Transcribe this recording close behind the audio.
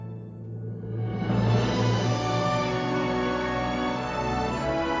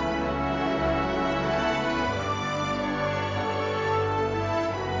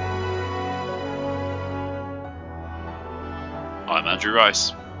I'm Andrew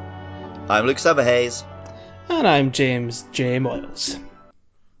Rice. I'm Luke Summerhays. And I'm James J. Moyles.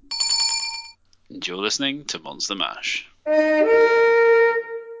 And you're listening to Monster Mash.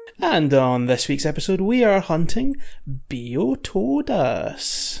 And on this week's episode, we are hunting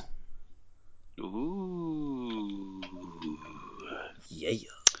Beotodus. Ooh. Yeah.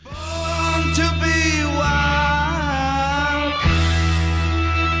 Born to be wild.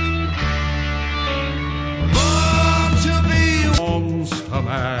 Born to be Monster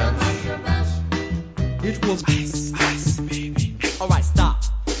Mash. It was ice, baby. Alright, stop,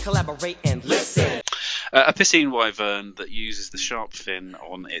 collaborate and listen. A piscine wyvern that uses the sharp fin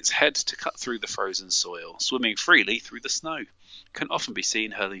on its head to cut through the frozen soil, swimming freely through the snow. Can often be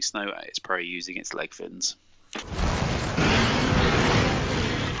seen hurling snow at its prey using its leg fins.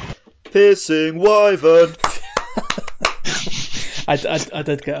 Pissing wyvern. I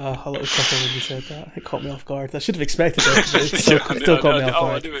did get a little chuckle when you said that. It caught me off guard. I should have expected it, but it still caught me off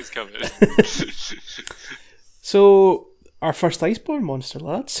guard. I knew it was coming. So, our first Iceborne monster,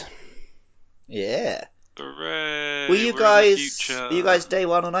 lads. Yeah. Hooray, Were you guys day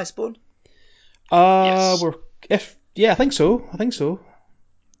one on Iceborne? Yes. I think so.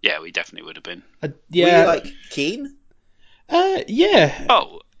 Yeah, we definitely would have been. Yeah. Were you, keen? Yeah.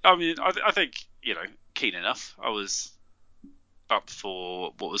 Oh, I mean, I think, keen enough. I was up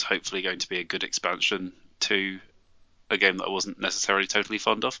for what was hopefully going to be a good expansion to a game that I wasn't necessarily totally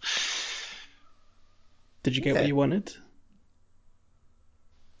fond of. Did you get what you wanted?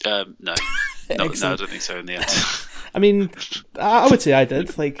 No. No, I don't think so in the end. I mean, I would say I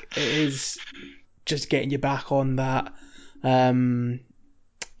did. Like, it is just getting you back on that,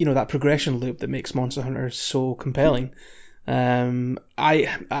 that progression loop that makes Monster Hunter so compelling. I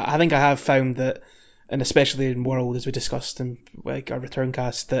think I have found that, and especially in World, as we discussed in like our return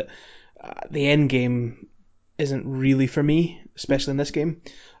cast, that the end game isn't really for me, especially in this game.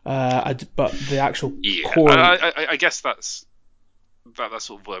 But the actual core, I guess that's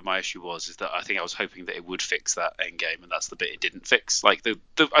sort of where my issue was, is that I think I was hoping that it would fix that end game, and that's the bit it didn't fix. Like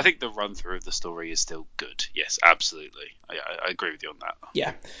I think the run through of the story is still good. Yes, absolutely. I agree with you on that.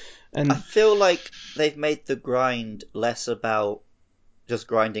 Yeah, and I feel like they've made the grind less about just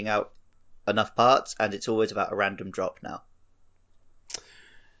grinding out enough parts, and it's always about a random drop now.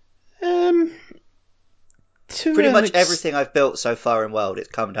 Pretty much everything I've built so far in World, it's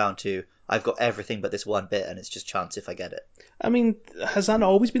come down to I've got everything but this one bit, and it's just chance if I get it. I mean, has that not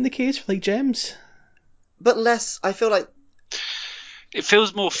always been the case for like gems? But less. I feel like it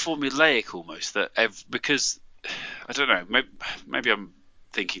feels more formulaic almost, because I don't know, maybe I'm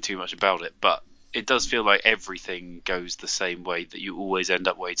thinking too much about it, but it does feel like everything goes the same way, that you always end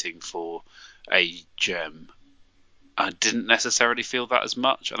up waiting for a gem. I didn't necessarily feel that as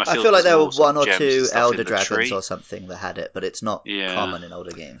much, and I feel like there were one or gems two Elder Dragons Dragons or something that had it, but it's not common in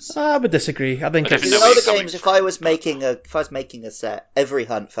older games. I would disagree. I think in older games, if I was making a set, every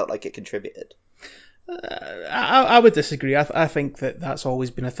hunt felt like it contributed. I would disagree. I think that that's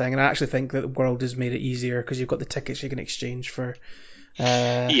always been a thing, and I actually think that the World has made it easier because you've got the tickets you can exchange for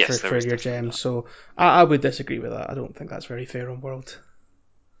your gems. So I would disagree with that. I don't think that's very fair on World.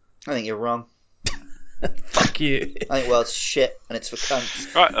 I think you're wrong. Fuck you. I think World's shit and it's for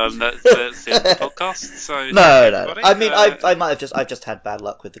cunts. Right, that's the end of the podcast. So no. I mean, I've just had bad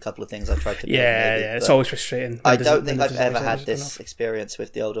luck with a couple of things I tried to build. Yeah, it's always frustrating. I don't think I've ever had this experience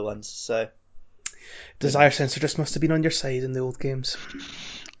with the older ones. So Desire Sensor just must have been on your side in the old games.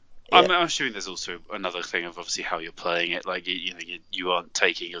 Yeah. I'm assuming there's also another thing of obviously how you're playing it. Like you aren't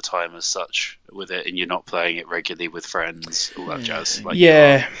taking your time as such with it, and you're not playing it regularly with friends, all that jazz. Like,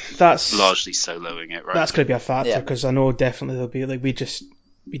 that's largely soloing it, right? That's going to be a factor because I know definitely there'll be we just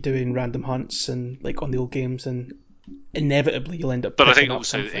be doing random hunts and like on the old games, and inevitably you'll end up. But I think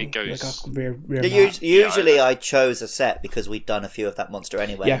also it goes like a rare usually I chose a set because we'd done a few of that monster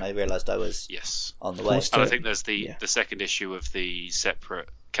anyway, and I realised I was on the way. And I think there's the second issue of the separate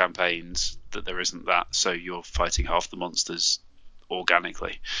campaigns that there isn't that, so you're fighting half the monsters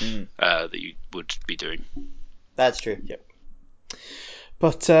organically that you would be doing. That's true. Yep.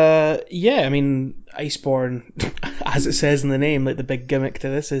 But I mean, Iceborne, as it says in the name, like the big gimmick to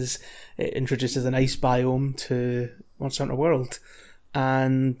this is it introduces an ice biome to Monster Hunter World,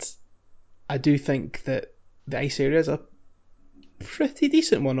 and I do think that the ice area is a pretty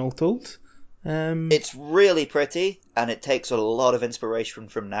decent one, all told. It's really pretty, and it takes a lot of inspiration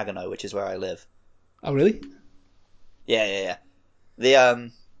from Nagano, which is where I live. Oh, really? Yeah. I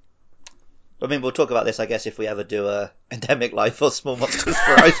mean, we'll talk about this, I guess, if we ever do a Endemic Life or Small Monsters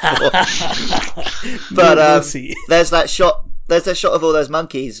for Iceborne. But we'll see. There's that shot of all those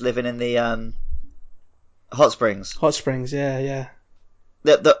monkeys living in the Hot springs. Hot springs, yeah.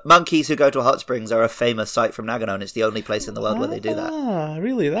 The monkeys who go to hot springs are a famous sight from Nagano, and it's the only place in the world where they do that. Ah,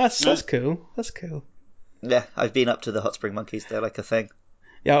 really? That's cool. That's cool. Yeah, I've been up to the hot spring monkeys. They're like a thing.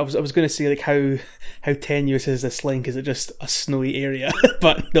 Yeah, I was going to say like how tenuous is this link? Is it just a snowy area?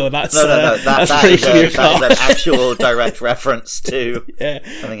 But no, that's that's pretty clear cut. That is an actual direct reference to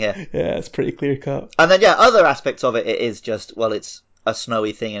something here. Yeah, it's pretty clear cut. And then other aspects of it is just it's a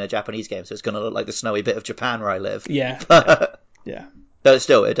snowy thing in a Japanese game, so it's going to look like the snowy bit of Japan where I live. Yeah. Yeah. But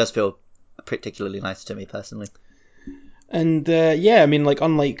still, it does feel particularly nice to me personally. And I mean, like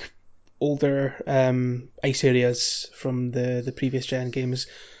unlike older ice areas from the previous gen games,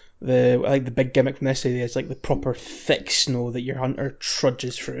 the big gimmick from this area is like the proper thick snow that your hunter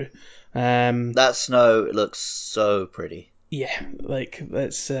trudges through. That snow looks so pretty. Yeah, like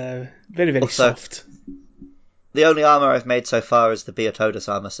it's very soft. The only armor I've made so far is the Beotodus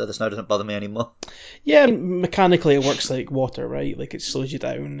armor, so the snow doesn't bother me anymore. Yeah, mechanically it works like water, right? Like it slows you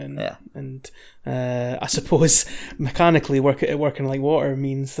down, and I suppose mechanically working like water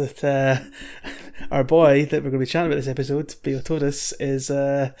means that our boy that we're going to be chatting about this episode, Beotodus, is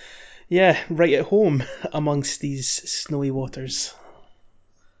right at home amongst these snowy waters.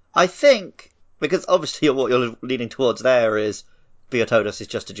 I think, because obviously what you're leaning towards there is Beotodus is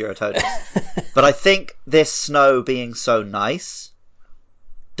just a Duratodus. But I think this snow being so nice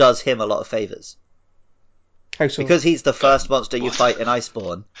does him a lot of favours. How so? Because he's the first monster you fight in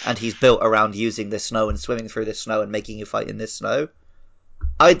Iceborne, and he's built around using this snow and swimming through this snow and making you fight in this snow.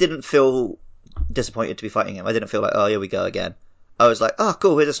 I didn't feel disappointed to be fighting him. I didn't feel like, oh, here we go again. I was like, oh,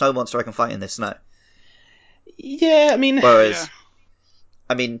 cool, here's a snow monster I can fight in this snow. Yeah, I mean... Whereas,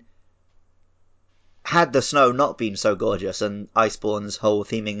 had the snow not been so gorgeous and Iceborne's whole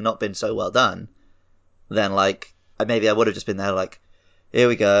theming not been so well done, then maybe I would have just been there like, here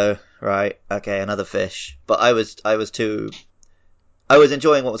we go, right, okay, another fish. But I was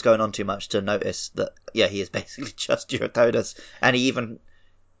enjoying what was going on too much to notice that he is basically just Duratodus, and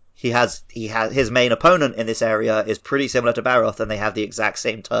he has his main opponent in this area is pretty similar to Baroth, and they have the exact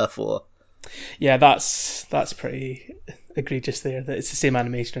same turf war. Yeah, that's pretty egregious there. That it's the same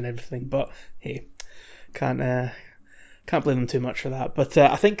animation and everything, but hey, can't blame them too much for that. But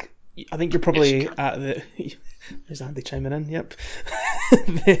I think you're probably at the. There's Andy chiming in. Yep.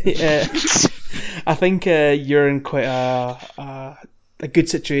 I think you're in quite a good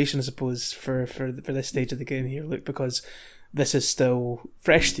situation, I suppose, for this stage of the game here, Luke, because this is still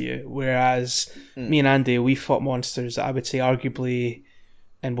fresh to you. Whereas me and Andy, we fought monsters that I would say arguably,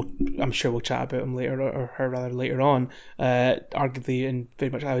 and I'm sure we'll chat about him later, or her rather later on, arguably and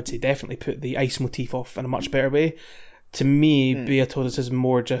very much I would say definitely put the ice motif off in a much better way. To me, Beotodus is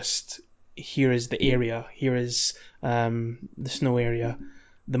more just, here is the area, here is the snow area.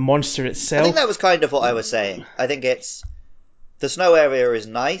 The monster itself... I think that was kind of what I was saying. I think it's... The snow area is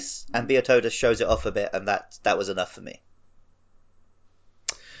nice, and Beotodus shows it off a bit, and that was enough for me.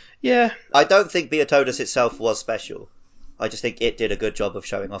 Yeah. I don't think Beotodus itself was special. I just think it did a good job of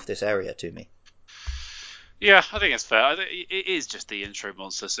showing off this area to me. Yeah, I think it's fair. It is just the intro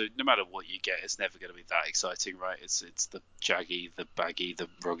monster, so no matter what you get, it's never going to be that exciting, right? It's the jaggy, the baggy, the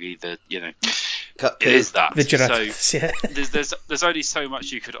ruggy, it is that. The Giraffes, so yeah. there's only so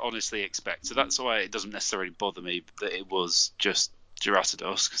much you could honestly expect. So that's why it doesn't necessarily bother me that it was just Giraffes,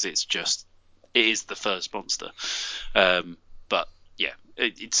 because it is the first monster. But yeah,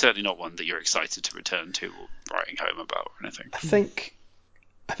 it's certainly not one that you're excited to return to or writing home about or anything.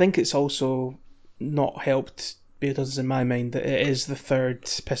 I think it's also not helped Beotodus in my mind that it is the third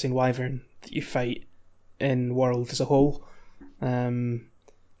pissing wyvern that you fight in World as a whole. And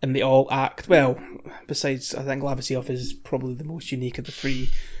they all act well. Besides, I think Lavasioth is probably the most unique of the three.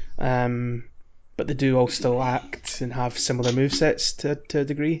 But they do all still act and have similar movesets to a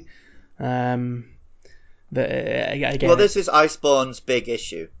degree. Again, well, this is Iceborne's big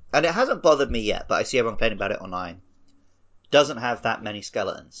issue. And it hasn't bothered me yet, but I see everyone complaining about it online. Doesn't have that many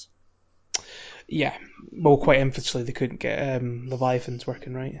skeletons. Yeah. Well, quite infamously, they couldn't get Leviathans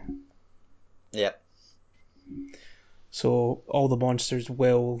working, right? Yeah. So all the monsters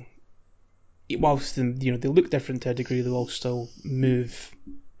will, whilst they look different to a degree, they'll all still move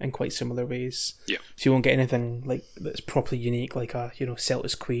in quite similar ways. Yeah. So you won't get anything like that's properly unique, like a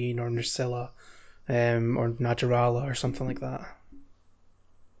Celtus Queen or Nursilla, or Najarala or something like that.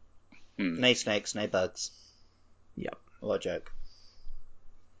 No snakes, no bugs. Yep. What a joke.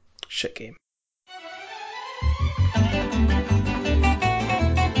 Shit game.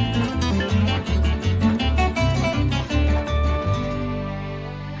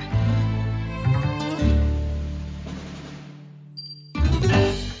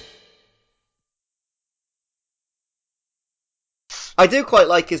 I do quite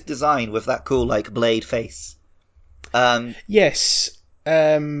like his design with that cool, like, blade face. Yes.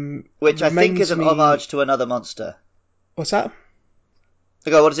 Which I think is an homage to another monster. What's that?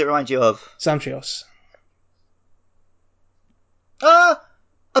 Okay, what does it remind you of? Zamtrios. A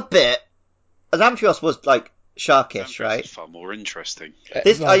bit. Zamtrios was, like, sharkish, Zamtrios right? is far more interesting.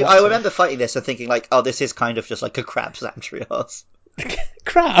 I remember fighting this and thinking, like, oh, this is kind of just like a crab Zamtrios.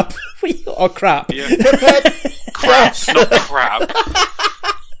 Crap? Or crap? Yeah. Crabs, not crab.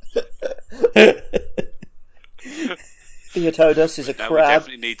 Beotodus is a Now we crab.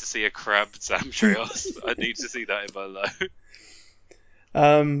 definitely need to see a crab Zamtrios. I need to see that in my life.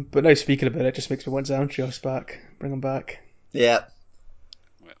 But now speaking about it, just makes me want Zamtrios back. Bring him back. Yeah.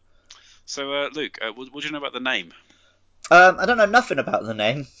 So, Luke, what do you know about the name? I don't know nothing about the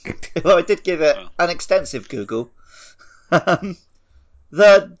name. Well, I did give it an extensive Google.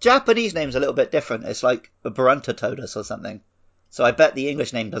 The Japanese name's a little bit different. It's like a Beotodus or something. So I bet the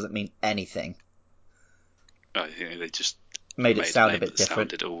English name doesn't mean anything. They just made it sound a bit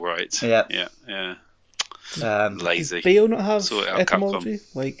different. Sounded all right. Yeah. Lazy. Does Bale not have Sort it out, etymology?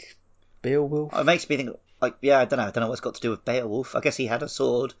 Like Beowulf? It makes me think, like, yeah, I don't know what's got to do with Beowulf. I guess he had a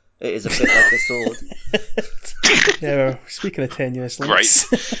sword. It is a bit like a sword. Yeah, speaking of tenuous links.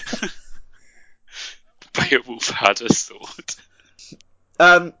 Great. Beowulf had a sword.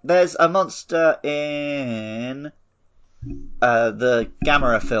 There's a monster in the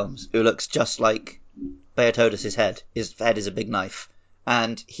Gamera films who looks just like Beotodus' head. His head is a big knife.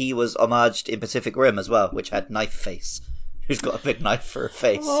 And he was homaged in Pacific Rim as well, which had Knife Face, who's got a big knife for a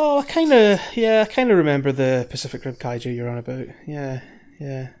face. Oh, I kind of remember the Pacific Rim kaiju you're on about. Yeah.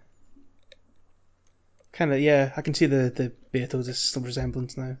 Kind of, yeah. I can see the Beotodus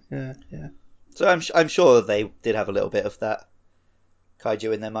resemblance now. Yeah. So I'm sure they did have a little bit of that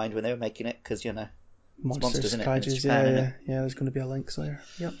kaiju in their mind when they were making it, because, you know, monsters, isn't it? Kaijus, Japan, yeah. There's going to be a link there.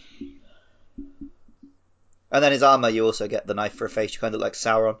 Yep. And then his armour, you also get the knife for a face. You kind of look like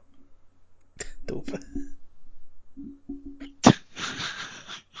Sauron. Dope.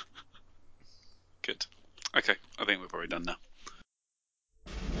 Good. Okay, I think we've already done now.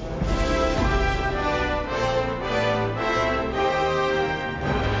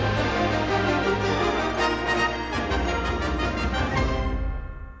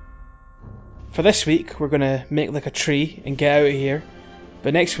 For this week, we're going to make like a tree and get out of here.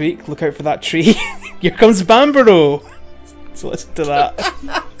 But next week, look out for that tree. Here comes Bambaro. So listen to that.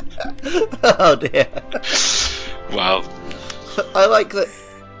 Oh dear. Wow. I like that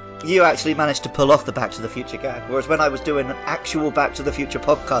you actually managed to pull off the Back to the Future gag, whereas when I was doing an actual Back to the Future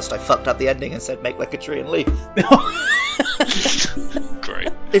podcast, I fucked up the ending and said make like a tree and leave. Great.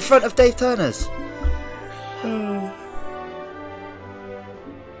 In front of Dave Turner's.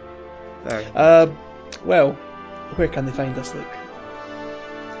 Very nice. Well, where can they find us, Luke?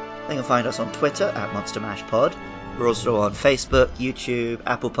 They can find us on Twitter at Monster Mash Pod. We're also on Facebook, YouTube,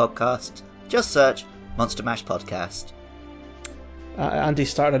 Apple Podcasts. Just search Monster Mash Podcast. Andy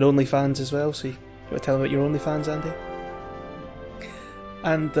started an OnlyFans as well, so you want to tell them about your OnlyFans, Andy?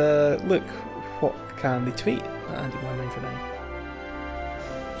 And look, what can they tweet at Andy1949?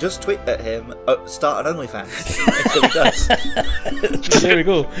 Just tweet at him, start an OnlyFans, until he does. There we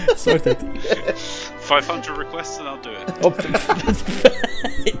go, sorted. 500 requests and I'll do it.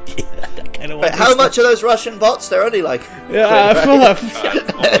 But how much are those Russian bots? They're only like... Obviously,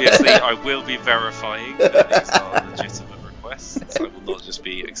 I will be verifying that these are legitimate requests. I will not just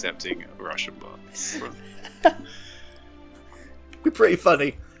be accepting Russian bots. It'd be pretty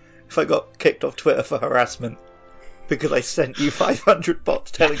funny if I got kicked off Twitter for harassment because I sent you 500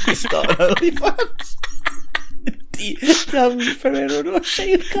 bots telling you to start an OnlyFans.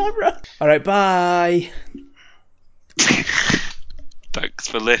 Alright, bye. Thanks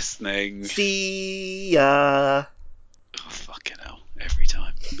for listening. See ya. Oh, fucking hell. Every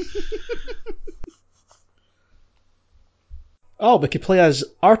time. Oh, we could play as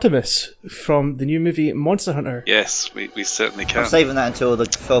Artemis from the new movie Monster Hunter. Yes, we certainly can. I'm saving that until the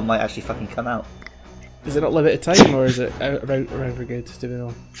film might actually fucking come out. Is it not limited time, or is it around for good? Do we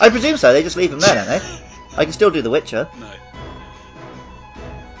know? I presume so. They just leave them there, don't they? I can still do The Witcher. No.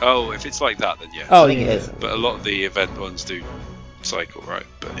 Oh, if it's like that, then yeah. Oh, I think yeah. it is. But a lot of the event ones do cycle, right?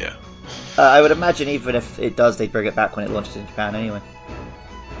 But yeah. I would imagine even if it does, they bring it back when it launches in Japan anyway.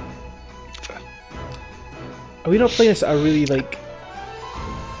 Fair. Are we not playing this at a really like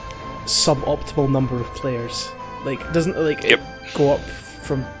suboptimal number of players? Like, doesn't it go up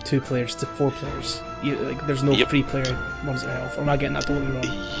from 2 players to 4 players? There's no free player Monster Health. Or am I getting that totally wrong?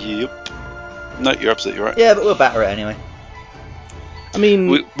 Yep. No, you're absolutely right. Yeah, but we'll batter it anyway. I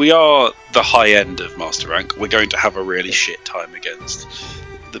mean, We are the high end of Master Rank. We're going to have a really shit time against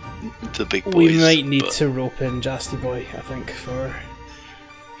the big boys. we might need to rope in Jasty Boy, I think, for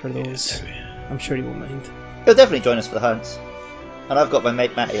those. Yeah, I'm sure he won't mind. He'll definitely join us for the hunts. And I've got my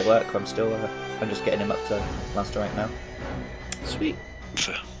mate Matty at work. I'm just getting him up to Master Rank now. Sweet.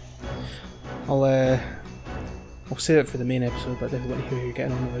 Fair. I'll save it for the main episode, but I definitely want to hear how you're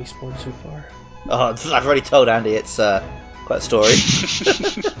getting on the Iceborne so far. Oh, I've already told Andy it's quite a story. We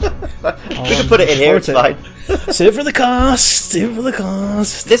can I'm put it in here, it's looking fine. forward to it. Save it for the cast. Save it for the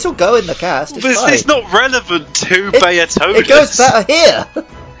cast. This will go in the cast. It's But fine. it's not relevant to Beotodus. It goes better here.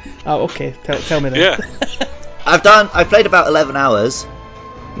 Oh, okay. Tell me then. Yeah. I've played about 11 hours.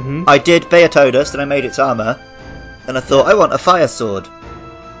 Mhm. I did Beotodus, and I made its armour. And I thought, I want a fire sword.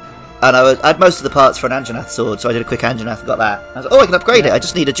 And I had most of the parts for an Anjanath sword, so I did a quick Anjanath and got that. I was like, oh, I can upgrade it, I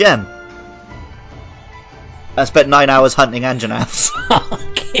just need a gem. I spent 9 hours hunting Anjanaths.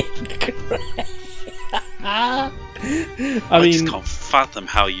 I I just mean, can't fathom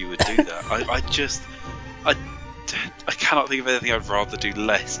how you would do that. I cannot think of anything I'd rather do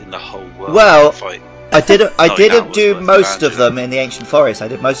less in the whole world. Well, than fight. I didn't hours do worth of most of them Anjanath. in the Ancient Forest. I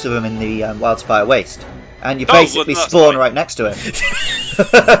did most of them in the Wildspire Waste. And you Oh, well, basically that's spawn fine. right next to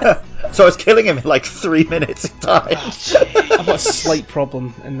him. So I was killing him in like 3 minutes of time. I've got a slight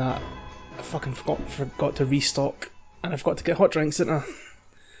problem in that I fucking forgot to restock, and I've got to get hot drinks, didn't I?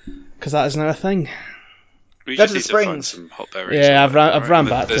 Because that is now a thing. We Go just to the need to find springs. some hot berries. Yeah, or I've ran whatever, right?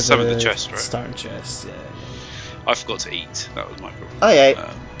 back There's to some the in the chest, right? starting chest. Yeah. I forgot to eat. That was my problem. I ate.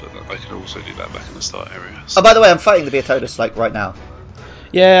 But I can also do that back in the start area. Oh, by the way, I'm fighting the Beotodus like right now.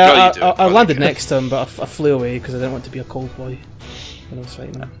 Yeah, No, you do. I I landed like it. next to him, but I flew away because I didn't want to be a cold boy when I was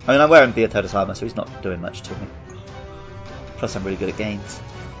fighting him. I mean, I'm wearing Beotodus armor, so he's not doing much to me. Plus, I'm really good at gains.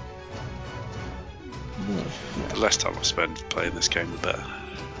 The less time I spend playing this game, the better.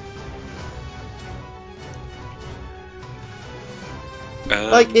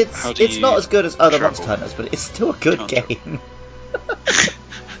 Like, how do it's you not as good as other travel? Monster Hunters, but it's still a good Can't game.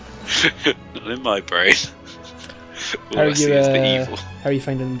 Not in my brain. All How I are see you? is the evil. How are you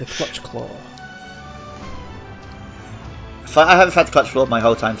finding the clutch claw? I haven't had the clutch floor my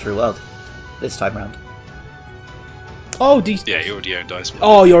whole time through World. This time round. Oh, do you... Yeah, you already own Dice.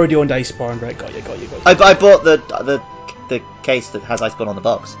 Oh, you already owned Iceborne, right? Got you. I bought the case that has Iceborne on the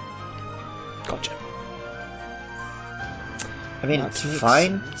box. Gotcha. I mean, That it's makes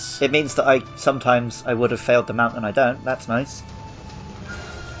fine. sense. It means that sometimes I would have failed the mount and I don't. That's nice.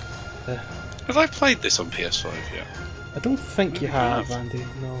 Have I played this on PS5 yet? I don't think you I have, have. Andy.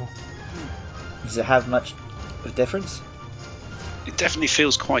 No. Does it have much of a difference? It definitely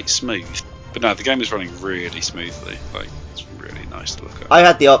feels quite smooth. But no, the game is running really smoothly. Like, it's really nice to look at. I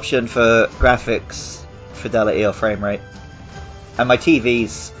had the option for graphics, fidelity, or frame rate, and my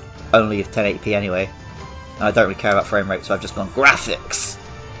TV's only 1080p anyway. And I don't really care about frame rate, so I've just gone graphics.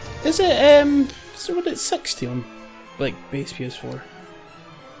 Is it what it's 60 on like base PS4?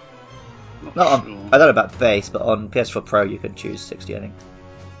 Not on, sure. I don't know about base, but on PS4 Pro you can choose 60, I think.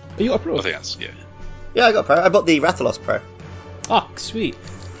 Are you a pro? I think that's, yeah. Yeah, I got Pro. I bought the Rathalos Pro. Ah, sweet.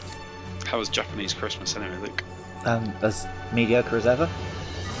 How was Japanese Christmas anyway, Luke? As mediocre as ever.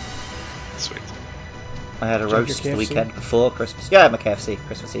 Sweet. I had a Did you have roast your the KFC? weekend before Christmas. Yeah, I had my KFC,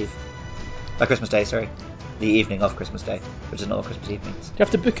 Christmas Eve. Christmas Day, sorry. The evening of Christmas Day, which is not what Christmas Eve means. Do you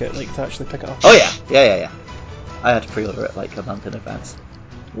have to book it, like, to actually pick it up? Oh yeah. I had to pre-order it like a month in advance.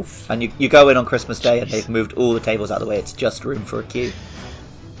 Oof. And you go in on Christmas Day and they've moved all the tables out of the way. It's just room for a queue.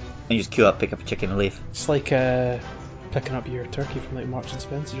 And you just queue up, pick up a chicken and leave. It's like picking up your turkey from like Marks and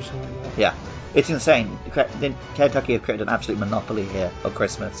Spencer or something like that. Yeah. It's insane. Kentucky have created an absolute monopoly here on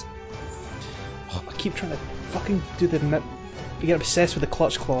Christmas. Oh, I keep trying to fucking do you get obsessed with the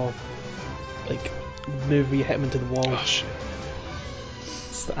clutch claw, like move where you hit him into the wall. Oh, shit.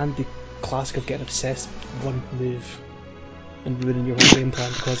 It's the Andy classic of getting obsessed with one move and ruining your whole game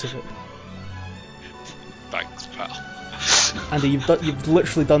plan because of it. Thanks, pal. Andy, you've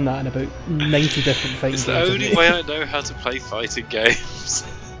literally done that in about 90 different fighting It's games. the haven't only you? way I know how to play fighting games.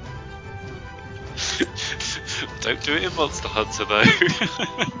 Don't do it in Monster Hunter though.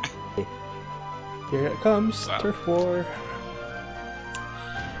 Here it comes, Wow. Turf War.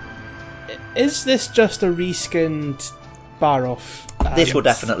 Is this just a reskinned Baroff? This will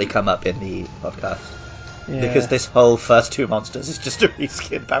definitely come up in the podcast. Yeah. Because this whole first two monsters is just a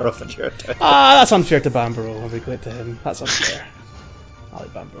reskin Barrel for Jurto. Ah, that's unfair to Bambro. If we go to him, that's unfair. I like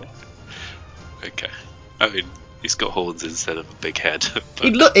Bambro. Okay. I mean, he's got horns instead of a big head.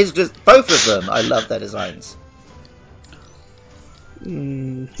 It's just both of them. I love their designs.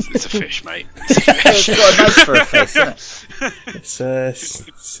 Mm. It's a fish, mate. It's got a knife for a face, isn't it? It's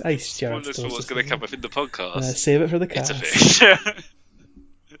ice, Jared. Spoilers for what's going to come up in the podcast. Save it for the It's cast. a fish.